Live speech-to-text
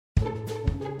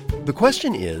The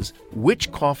question is,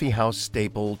 which coffee house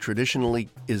staple traditionally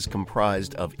is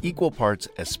comprised of equal parts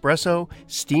espresso,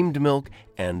 steamed milk,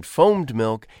 and foamed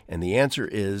milk? And the answer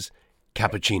is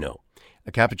cappuccino.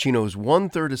 A cappuccino is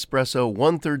 1/3 espresso,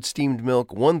 1/3 steamed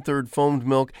milk, 1/3 foamed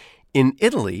milk. In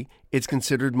Italy, it's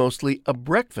considered mostly a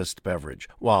breakfast beverage,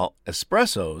 while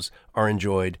espressos are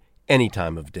enjoyed any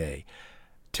time of day.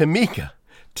 Tamika,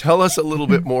 tell us a little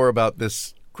bit more about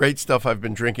this great stuff I've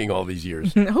been drinking all these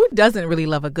years. Who doesn't really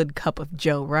love a good cup of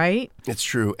joe, right? It's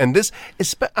true. And this,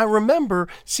 I remember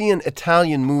seeing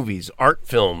Italian movies, art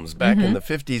films back in the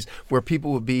 50s, where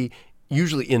people would be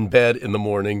usually in bed in the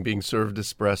morning being served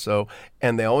espresso,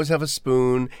 and they always have a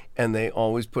spoon, and they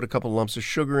always put a couple lumps of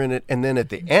sugar in it, and then at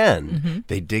the end,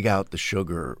 they dig out the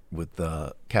sugar with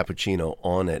the cappuccino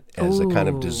on it as a kind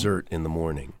of dessert in the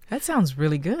morning. That sounds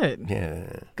really good. Yeah.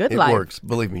 Good it life. It works.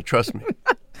 Believe me. Trust me.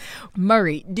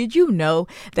 Murray, did you know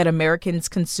that Americans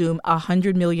consume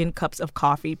 100 million cups of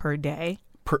coffee per day?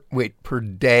 Per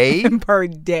day? Per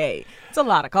day. It's a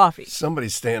lot of coffee.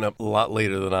 Somebody's staying up a lot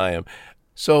later than I am.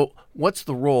 So what's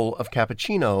the role of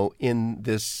cappuccino in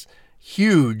this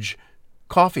huge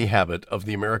coffee habit of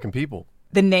the American people?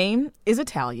 The name is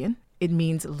Italian. It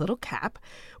means little cap,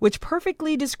 which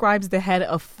perfectly describes the head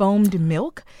of foamed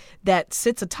milk that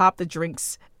sits atop the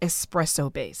drink's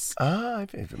espresso base.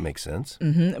 It makes sense.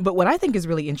 But what I think is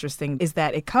really interesting is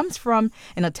that it comes from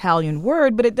an Italian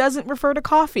word, but it doesn't refer to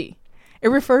coffee. It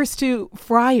refers to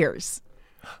friars.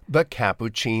 The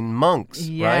Capuchin monks,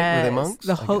 right? Were they monks?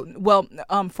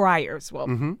 Friars.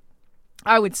 Well,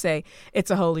 I would say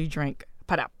it's a holy drink.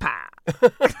 Pa-da-pa.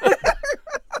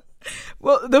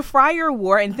 Well, the friar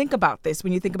wore, and think about this,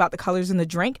 when you think about the colors in the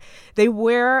drink, they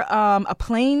wear a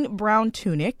plain brown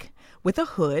tunic with a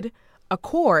hood, a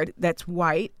cord that's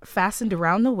white fastened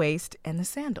around the waist, and the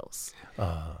sandals.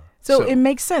 So it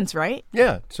makes sense, right?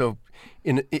 Yeah. So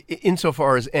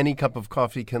insofar as any cup of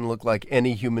coffee can look like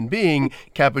any human being,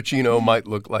 cappuccino might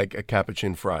look like a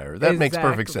Capuchin friar. That makes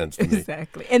perfect sense to me.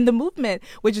 Exactly. And the movement,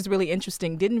 which is really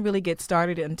interesting, didn't really get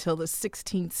started until the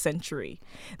 16th century.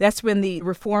 That's when the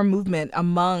reform movement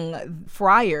among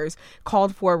friars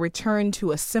called for a return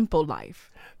to a simple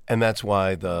life. And that's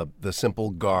why the simple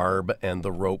garb and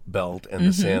the rope belt and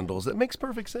the sandals, it makes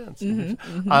perfect sense.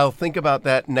 I'll think about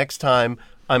that next time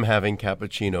I'm having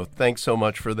cappuccino. Thanks so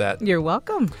much for that. You're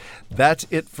welcome. That's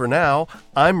it for now.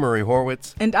 I'm Murray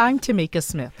Horwitz. And I'm Tamika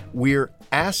Smith. We're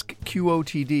Ask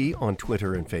QOTD on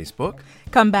Twitter and Facebook.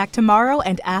 Come back tomorrow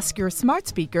and ask your smart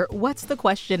speaker, what's the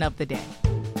question of the day?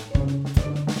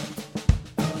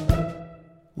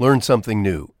 Learn something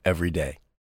new every day.